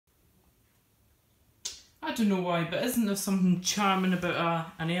I don't know why, but isn't there something charming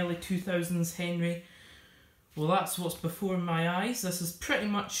about an early 2000s Henry? Well, that's what's before my eyes. This is pretty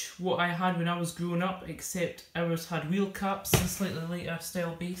much what I had when I was growing up, except ours had wheel caps and slightly later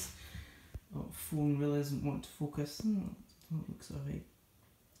style base. Oh, phone really isn't wanting to focus. That looks alright.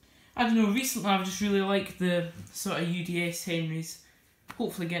 I don't know, recently I've just really liked the sort of UDS Henrys.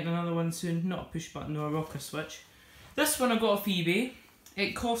 Hopefully getting another one soon, not a push button or a rocker switch. This one I got off eBay.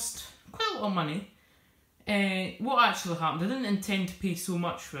 It cost quite a lot of money. What actually happened, I didn't intend to pay so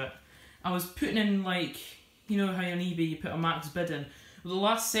much for it. I was putting in, like, you know how on eBay you put a max bid in. Well, the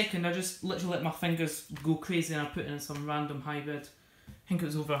last second I just literally let my fingers go crazy and I put in some random high bid. I think it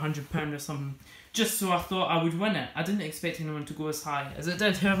was over £100 or something. Just so I thought I would win it. I didn't expect anyone to go as high as it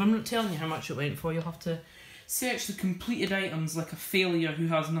did. However, I'm not telling you how much it went for. You'll have to search the completed items like a failure who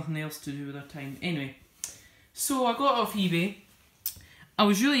has nothing else to do with their time. Anyway, so I got it off eBay. I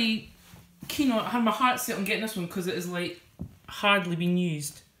was really keen on, I had my heart set on getting this one because it is like hardly been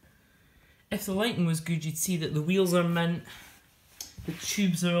used. If the lighting was good, you'd see that the wheels are mint, the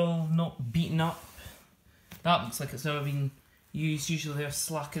tubes are all not beaten up. That looks like it's never been used, usually they're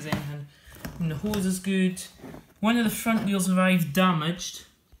slack as anything. And the hose is good. One of the front wheels arrived damaged,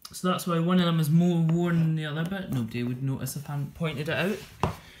 so that's why one of them is more worn than the other, but nobody would notice if I hadn't pointed it out.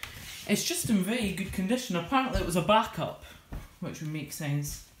 It's just in very good condition. Apparently it was a backup, which would make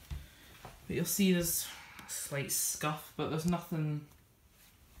sense. But you'll see there's a slight scuff, but there's nothing.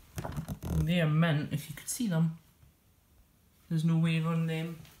 They are mint, if you could see them. There's no wave on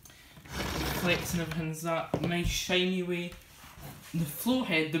them. The flex and everything's that nice shiny way. The flow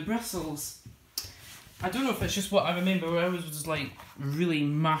head, the bristles. I don't know if it's just what I remember, where I was like really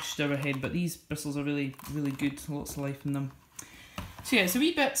mashed overhead, but these bristles are really, really good. Lots of life in them. So yeah, it's a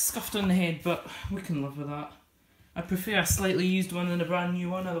wee bit scuffed on the head, but we can live with that. I prefer a slightly used one than a brand new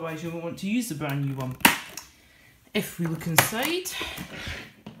one, otherwise you won't want to use the brand new one. If we look inside,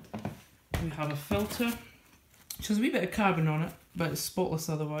 we have a filter, which has a wee bit of carbon on it, but it's spotless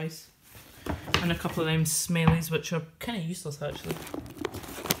otherwise. And a couple of them smellies, which are kind of useless actually.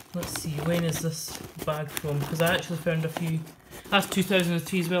 Let's see, when is this bag from? Because I actually found a few. That's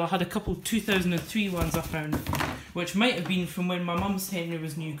 2003 as well. I had a couple 2003 ones I found, which might have been from when my mum's Henry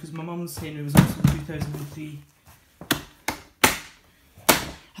was new, because my mum's Henry was also 2003.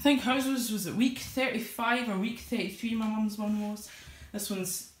 I think hers was it week 35 or week 33 my mum's one was. This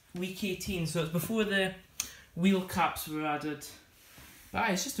one's week 18, so it's before the wheel caps were added. But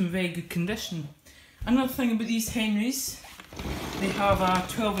it's just in very good condition. Another thing about these Henrys, they have a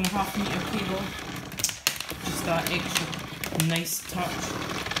 12.5 metre cable. Just that extra nice touch.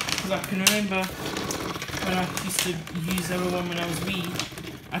 Because I can remember when I used to use our one when I was wee,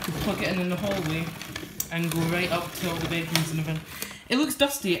 I could plug it in the hallway and go right up to all the bedrooms and everything. It looks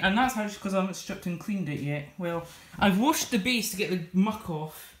dusty, and that's actually because I haven't stripped and cleaned it yet. Well, I've washed the base to get the muck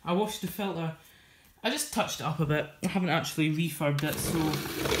off. I washed the filter. I just touched it up a bit. I haven't actually refurbed it, so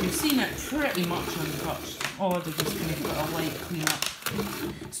you've seen it pretty much untouched. All I did was kind of put a light clean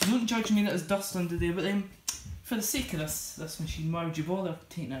up. So don't judge me that there's dust under there, but then for the sake of this machine, why would you bother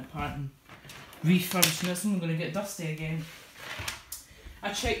taking it apart and refurbishing it? It's only going to get dusty again.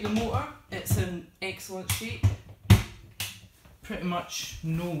 I checked the motor, it's in excellent shape. Pretty much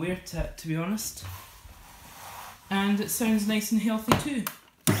no wear to it, to be honest. And it sounds nice and healthy too.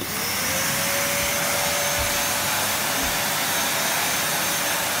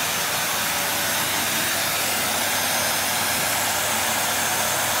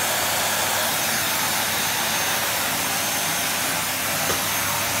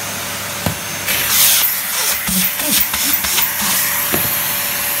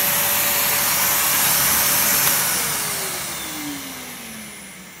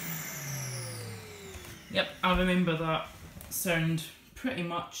 Yep, I remember that sound pretty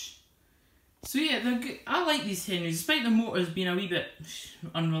much. So yeah, they're good. I like these Henrys, despite the motors being a wee bit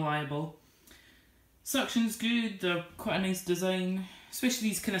unreliable. Suction's good, they're quite a nice design, especially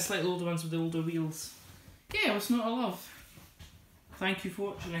these kind of slightly older ones with the older wheels. Yeah, what's not to love? Thank you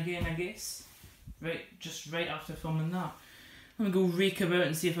for watching again, I guess. Right, just right after filming that. I'm going to go rake about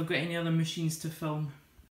and see if I've got any other machines to film.